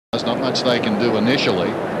There's not much they can do initially.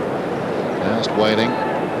 Just waiting.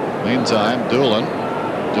 Meantime, Doolan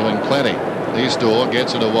doing plenty. Eastdoor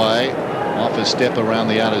gets it away. Off his step around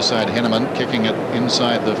the outer side. Henneman kicking it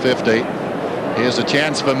inside the 50. Here's a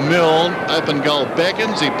chance for Milne. Open goal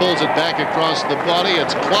beckons. He pulls it back across the body.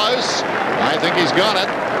 It's close. I think he's got it.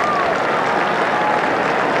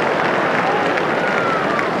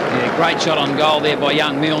 Yeah, great shot on goal there by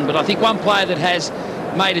young Milne. But I think one player that has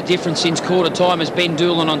made a difference since quarter time has Ben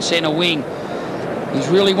Doolan on centre wing. He's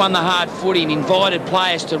really won the hard footy and invited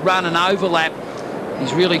players to run and overlap.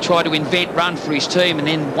 He's really tried to invent run for his team, and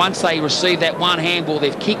then once they receive that one handball,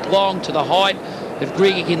 they've kicked long to the height of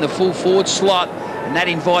Grigic in the full forward slot, and that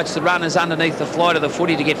invites the runners underneath the flight of the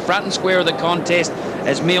footy to get front and square of the contest,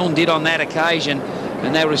 as Milne did on that occasion.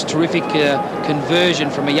 And that was terrific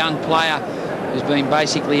conversion from a young player who's been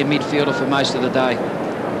basically a midfielder for most of the day.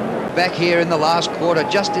 Back here in the last quarter,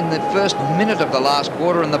 just in the first minute of the last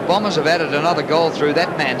quarter, and the Bombers have added another goal through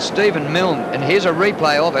that man, Stephen Milne. And here's a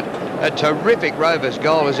replay of it. A terrific Rovers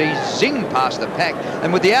goal as he zinged past the pack,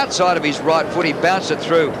 and with the outside of his right foot he bounced it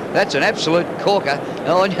through. That's an absolute corker.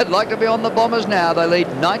 Oh, and you'd like to be on the Bombers now. They lead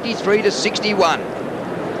 93-61.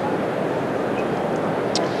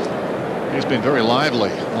 He's been very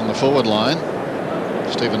lively on the forward line.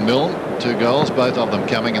 Stephen Milne, 2 goals, both of them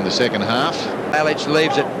coming in the second half. Alic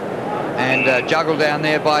leaves it and juggled down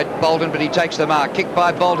there by Bolton, but he takes the mark. Kicked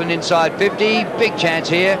by Bolton inside 50. Big chance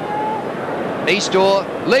here. Eastdoor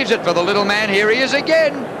leaves it for the little man. Here he is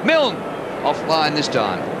again. Milne offline this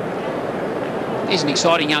time. He's an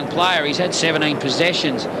exciting young player. He's had 17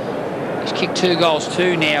 possessions. He's kicked 2 goals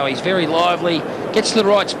too now. He's very lively, gets to the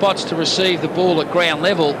right spots to receive the ball at ground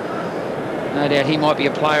level. No doubt he might be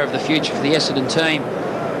a player of the future for the Essendon team.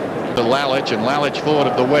 To Lalich, and Lalich forward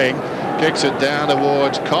of the wing kicks it down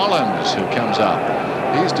towards Collins, who comes up.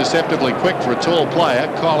 He's deceptively quick for a tall player.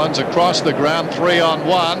 Collins across the ground,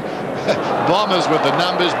 3-on-1. Bombers with the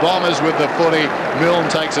numbers, Bombers with the footy. Milne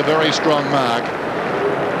takes a very strong mark.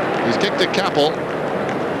 He's kicked a couple.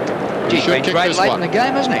 He's been great late in the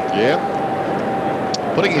game, hasn't he? Yeah.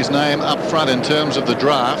 Putting his name up front in terms of the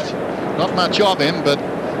draft. Not much of him, but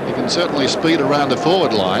he can certainly speed around the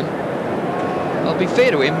forward line. Well, to be fair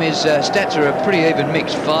to him, his stats are a pretty even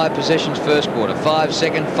mix. 5 possessions first quarter, 5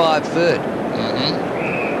 second, 5 third.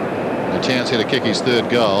 A chance here to kick his 3rd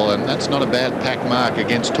goal, and that's not a bad pack mark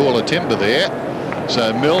against taller timber there.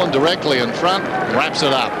 So Milne directly in front, wraps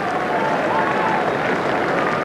it up.